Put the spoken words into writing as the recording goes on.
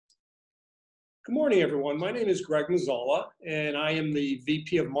Good morning, everyone. My name is Greg Mazzola, and I am the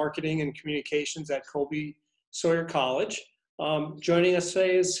VP of Marketing and Communications at Colby-Sawyer College. Joining us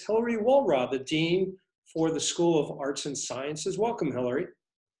today is Hilary Walrod, the Dean for the School of Arts and Sciences. Welcome, Hilary.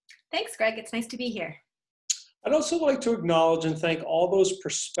 Thanks, Greg. It's nice to be here. I'd also like to acknowledge and thank all those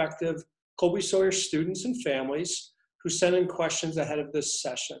prospective Colby-Sawyer students and families who sent in questions ahead of this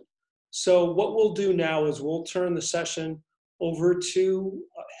session. So what we'll do now is we'll turn the session over to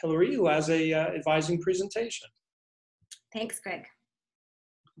Hilary, who has a advising presentation. Thanks, Greg.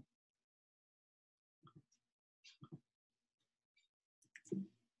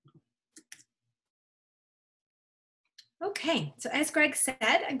 Okay, so as Greg said,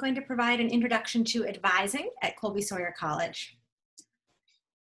 I'm going to provide an introduction to advising at Colby-Sawyer College.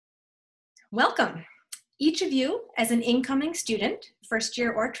 Welcome. Each of you, as an incoming student, first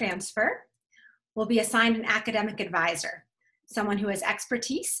year or transfer, will be assigned an academic advisor, someone who has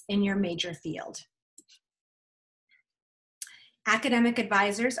expertise in your major field. Academic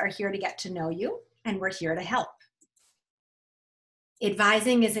advisors are here to get to know you, and we're here to help.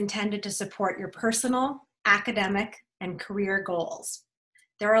 Advising is intended to support your personal, academic, and career goals.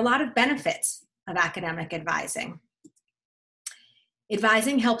 There are a lot of benefits of academic advising.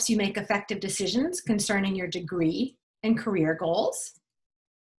 Advising helps you make effective decisions concerning your degree and career goals.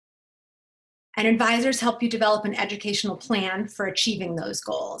 And advisors help you develop an educational plan for achieving those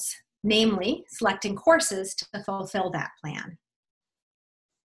goals, namely selecting courses to fulfill that plan.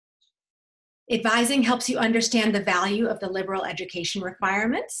 Advising helps you understand the value of the liberal education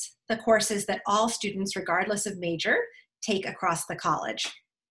requirements, the courses that all students, regardless of major, take across the college.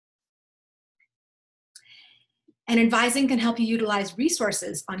 And advising can help you utilize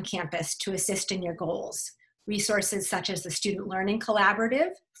resources on campus to assist in your goals. Resources such as the Student Learning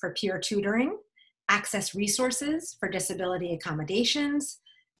Collaborative for peer tutoring, Access Resources for disability accommodations,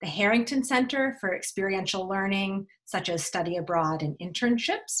 the Harrington Center for experiential learning, such as study abroad and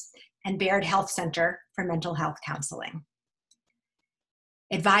internships, and Baird Health Center for mental health counseling.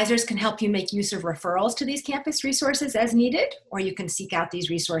 Advisors can help you make use of referrals to these campus resources as needed, or you can seek out these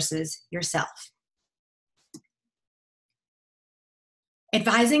resources yourself.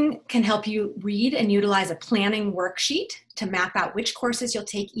 Advising can help you read and utilize a planning worksheet to map out which courses you'll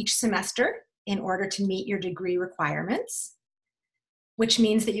take each semester in order to meet your degree requirements, which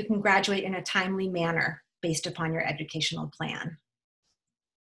means that you can graduate in a timely manner based upon your educational plan.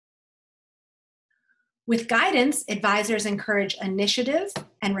 With guidance, advisors encourage initiative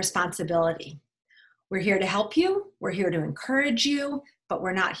and responsibility. We're here to help you, we're here to encourage you, but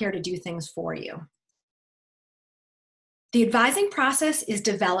we're not here to do things for you. The advising process is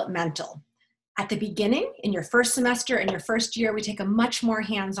developmental. At the beginning, in your first semester and your first year, we take a much more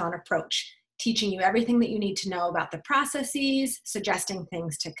hands-on approach, teaching you everything that you need to know about the processes, suggesting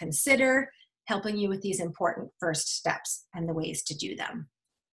things to consider, helping you with these important first steps and the ways to do them.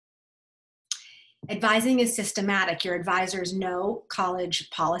 Advising is systematic. Your advisors know college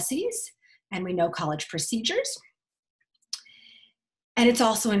policies, and we know college procedures. And it's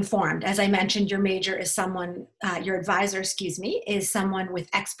also informed. As I mentioned, your major is your advisor, is someone with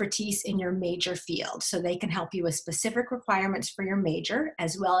expertise in your major field. So they can help you with specific requirements for your major,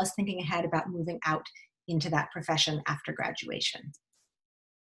 as well as thinking ahead about moving out into that profession after graduation.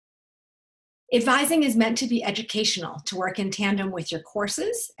 Advising is meant to be educational, to work in tandem with your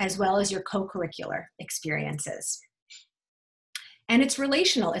courses, as well as your co-curricular experiences. And it's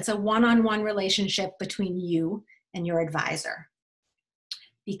relational. It's a one-on-one relationship between you and your advisor.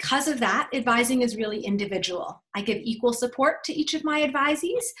 Because of that, advising is really individual. I give equal support to each of my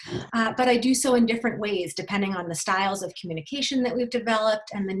advisees, but I do so in different ways, depending on the styles of communication that we've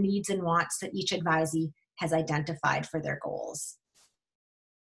developed and the needs and wants that each advisee has identified for their goals.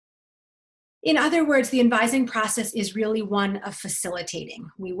 In other words, the advising process is really one of facilitating.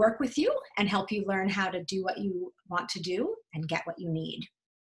 We work with you and help you learn how to do what you want to do and get what you need.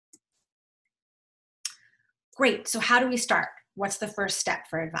 Great, so how do we start? What's the first step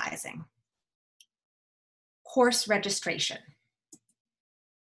for advising? Course registration.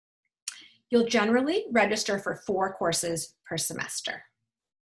 You'll generally register for 4 courses per semester.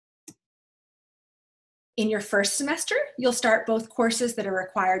 In your first semester, you'll start both courses that are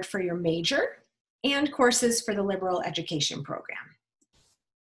required for your major and courses for the liberal education program.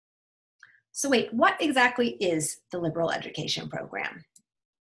 So wait, what exactly is the liberal education program?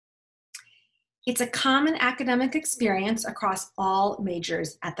 It's a common academic experience across all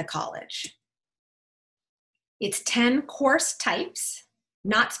majors at the college. It's 10 course types,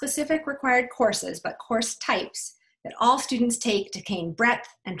 not specific required courses, but course types that all students take to gain breadth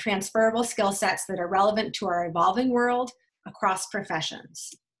and transferable skill sets that are relevant to our evolving world across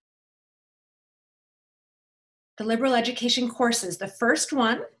professions. The liberal education courses, the first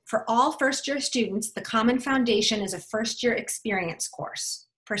one for all first-year students, the Common Foundation is a first-year experience course.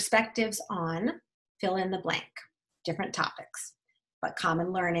 Perspectives on, fill in the blank, different topics, but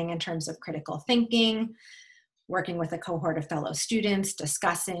common learning in terms of critical thinking, working with a cohort of fellow students,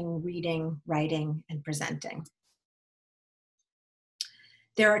 discussing, reading, writing, and presenting.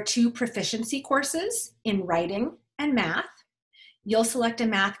 There are 2 proficiency courses in writing and math. You'll select a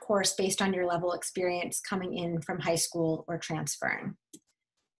math course based on your level experience coming in from high school or transferring.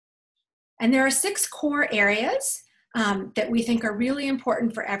 And there are 6 core areas that we think are really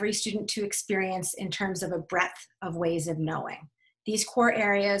important for every student to experience in terms of a breadth of ways of knowing. These core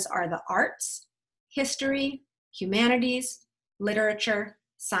areas are the arts, history, humanities, literature,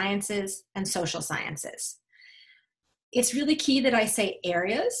 sciences, and social sciences. It's really key that I say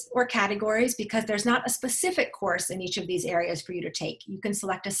areas or categories because there's not a specific course in each of these areas for you to take. You can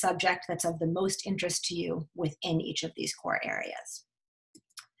select a subject that's of the most interest to you within each of these core areas.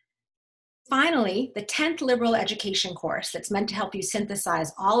 Finally, the 10th liberal education course that's meant to help you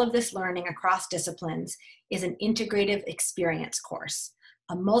synthesize all of this learning across disciplines is an integrative experience course,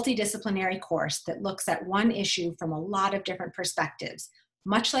 a multidisciplinary course that looks at one issue from a lot of different perspectives,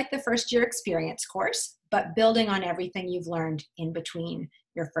 much like the first-year experience course, but building on everything you've learned in between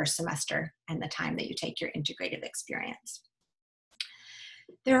your first semester and the time that you take your integrative experience.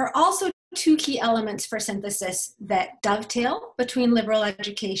 There are also 2 key elements for synthesis that dovetail between liberal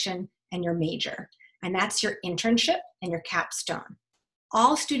education and your major, and that's your internship and your capstone.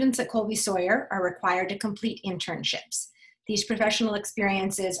 All students at Colby-Sawyer are required to complete internships. These professional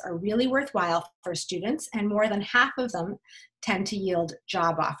experiences are really worthwhile for students, and more than half of them tend to yield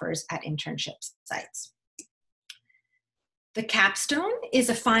job offers at internship sites. The capstone is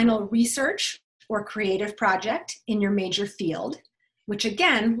a final research or creative project in your major field, which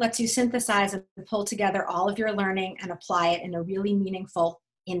again lets you synthesize and pull together all of your learning and apply it in a really meaningful,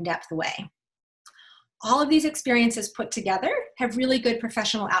 in-depth way. All of these experiences put together have really good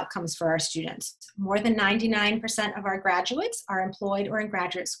professional outcomes for our students. More than 99% of our graduates are employed or in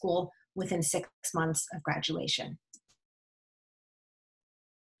graduate school within 6 months of graduation.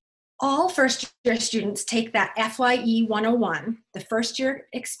 All first-year students take that FYE 101, the first-year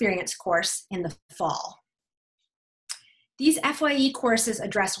experience course, in the fall. These FYE courses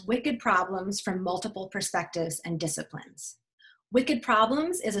address wicked problems from multiple perspectives and disciplines. Wicked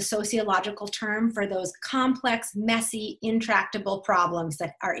problems is a sociological term for those complex, messy, intractable problems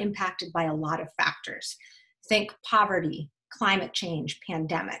that are impacted by a lot of factors. Think poverty, climate change,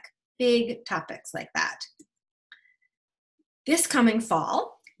 pandemic, big topics like that. This coming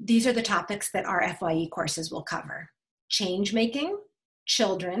fall, these are the topics that our FYE courses will cover: change making,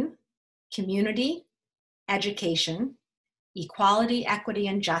 children, community, education, equality, equity,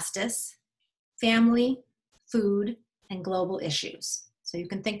 and justice, family, food, and global issues. So you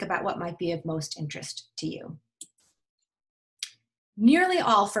can think about what might be of most interest to you. Nearly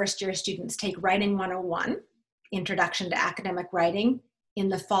all first-year students take Writing 101, Introduction to Academic Writing, in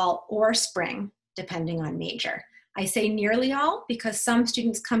the fall or spring, depending on major. I say nearly all because some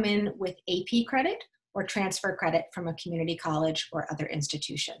students come in with AP credit or transfer credit from a community college or other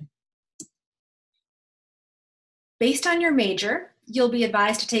institution. Based on your major, you'll be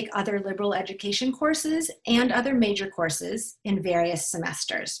advised to take other liberal education courses and other major courses in various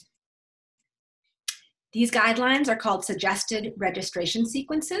semesters. These guidelines are called suggested registration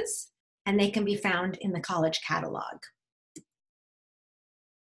sequences, and they can be found in the college catalog.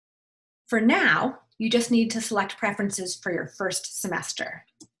 For now, you just need to select preferences for your first semester.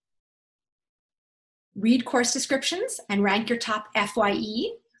 Read course descriptions and rank your top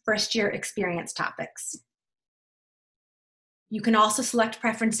FYE, first-year experience topics. You can also select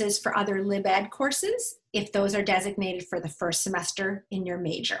preferences for other lib-ed courses if those are designated for the first semester in your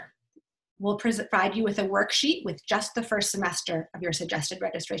major. We'll provide you with a worksheet with just the first semester of your suggested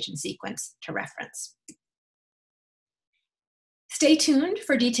registration sequence to reference. Stay tuned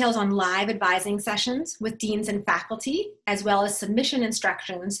for details on live advising sessions with deans and faculty, as well as submission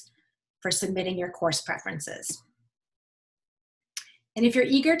instructions for submitting your course preferences. And if you're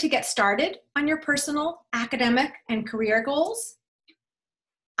eager to get started on your personal, academic, and career goals,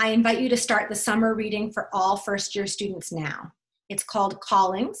 I invite you to start the summer reading for all first-year students now. It's called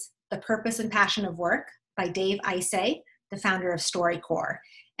Callings, The Purpose and Passion of Work by Dave Isay, the founder of StoryCorps.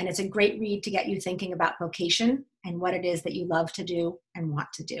 And it's a great read to get you thinking about vocation and what it is that you love to do and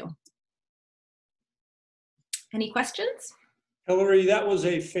want to do. Any questions? Hilary, that was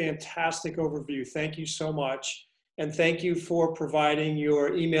a fantastic overview. Thank you so much. And thank you for providing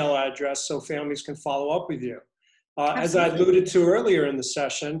your email address so families can follow up with you. As I alluded to earlier in the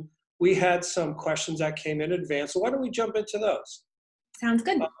session, we had some questions that came in advance. So why don't we jump into those? Sounds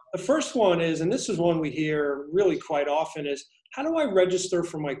good. The first one is, and this is one we hear really quite often, is how do I register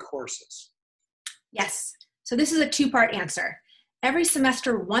for my courses? Yes. So this is a two-part answer. Every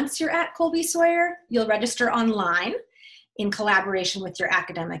semester, once you're at Colby-Sawyer, you'll register online in collaboration with your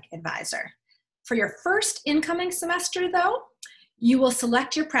academic advisor. For your first incoming semester, though, you will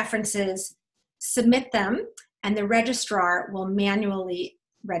select your preferences, submit them, and the registrar will manually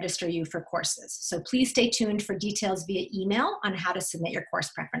register you for courses. So please stay tuned for details via email on how to submit your course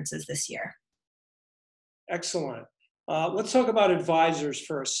preferences this year. Excellent. Let's talk about advisors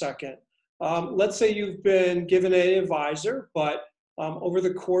for a second. Let's say you've been given an advisor, but over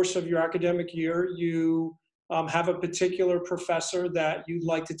the course of your academic year, you have a particular professor that you'd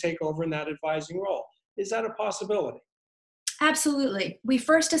like to take over in that advising role. Is that a possibility? Absolutely. We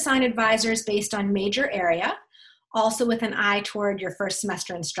first assign advisors based on major area, also with an eye toward your first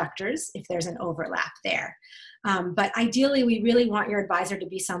semester instructors if there's an overlap there. But ideally, we really want your advisor to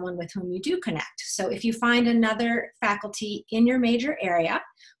be someone with whom you do connect. So if you find another faculty in your major area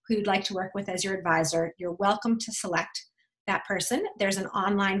who you'd like to work with as your advisor, you're welcome to select that person. There's an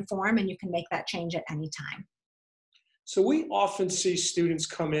online form and you can make that change at any time. So we often see students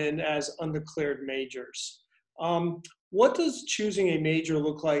come in as undeclared majors. What does choosing a major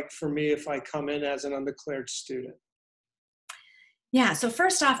look like for me if I come in as an undeclared student? Yeah, so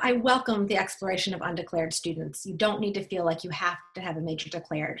first off, I welcome the exploration of undeclared students. You don't need to feel like you have to have a major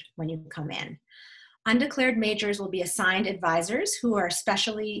declared when you come in. Undeclared majors will be assigned advisors who are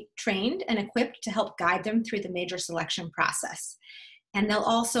specially trained and equipped to help guide them through the major selection process. And they'll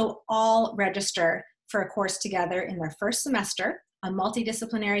also all register for a course together in their first semester, a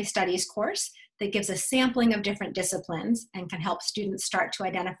multidisciplinary studies course that gives a sampling of different disciplines and can help students start to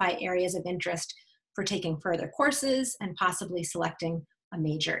identify areas of interest for taking further courses and possibly selecting a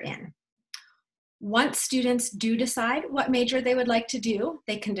major in. Once students do decide what major they would like to do,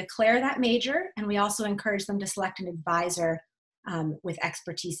 they can declare that major, and we also encourage them to select an advisor with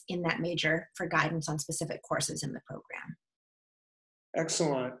expertise in that major for guidance on specific courses in the program.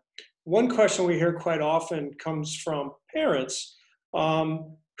 Excellent. One question we hear quite often comes from parents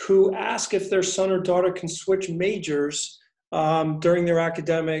who ask if their son or daughter can switch majors during their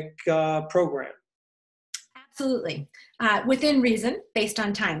academic program. Absolutely. Within reason, based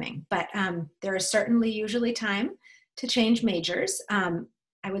on timing, but there is certainly usually time to change majors.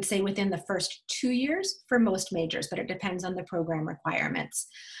 I would say within the first 2 years for most majors, but it depends on the program requirements.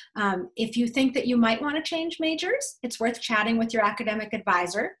 If you think that you might want to change majors, it's worth chatting with your academic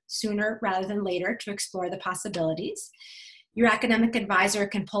advisor sooner rather than later to explore the possibilities. Your academic advisor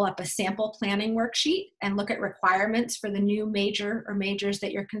can pull up a sample planning worksheet and look at requirements for the new major or majors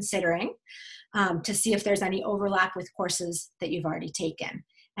that you're considering to see if there's any overlap with courses that you've already taken.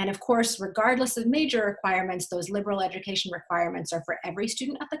 And of course, regardless of major requirements, those liberal education requirements are for every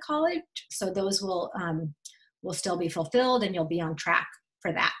student at the college, so those will still be fulfilled and you'll be on track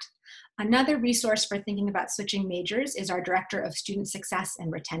for that. Another resource for thinking about switching majors is our Director of Student Success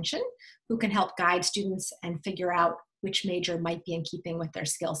and Retention, who can help guide students and figure out which major might be in keeping with their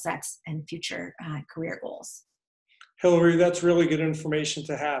skill sets and future career goals. Hilary, that's really good information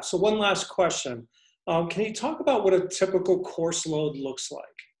to have. So one last question. Can you talk about what a typical course load looks like?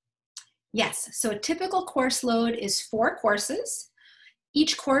 Yes, so a typical course load is 4 courses.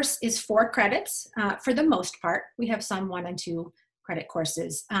 Each course is 4 credits for the most part. We have some 1 and 2 credit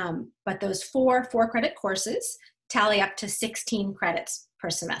courses, but those 4 4-credit courses tally up to 16 credits per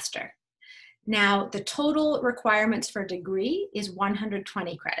semester. Now, the total requirements for a degree is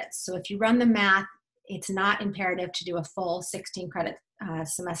 120 credits. So if you run the math, it's not imperative to do a full 16 credit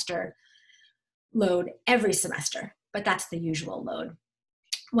semester load every semester, but that's the usual load.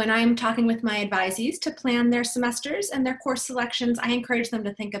 When I'm talking with my advisees to plan their semesters and their course selections, I encourage them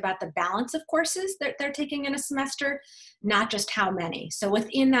to think about the balance of courses that they're taking in a semester, not just how many. So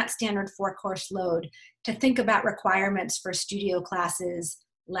within that standard 4-course load, to think about requirements for studio classes,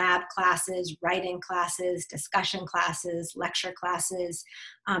 lab classes, writing classes, discussion classes, lecture classes,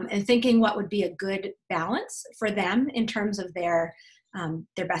 and thinking what would be a good balance for them in terms of their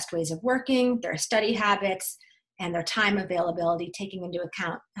best ways of working, their study habits, and their time availability, taking into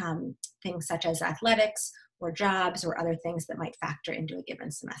account things such as athletics or jobs or other things that might factor into a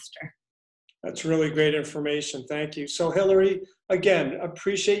given semester. That's really great information. Thank you. So Hilary, again,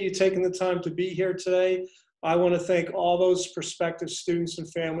 appreciate you taking the time to be here today. I want to thank all those prospective students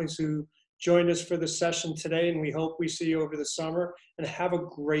and families who joined us for the session today, and we hope we see you over the summer, and have a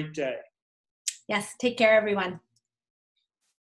great day. Yes, take care, everyone.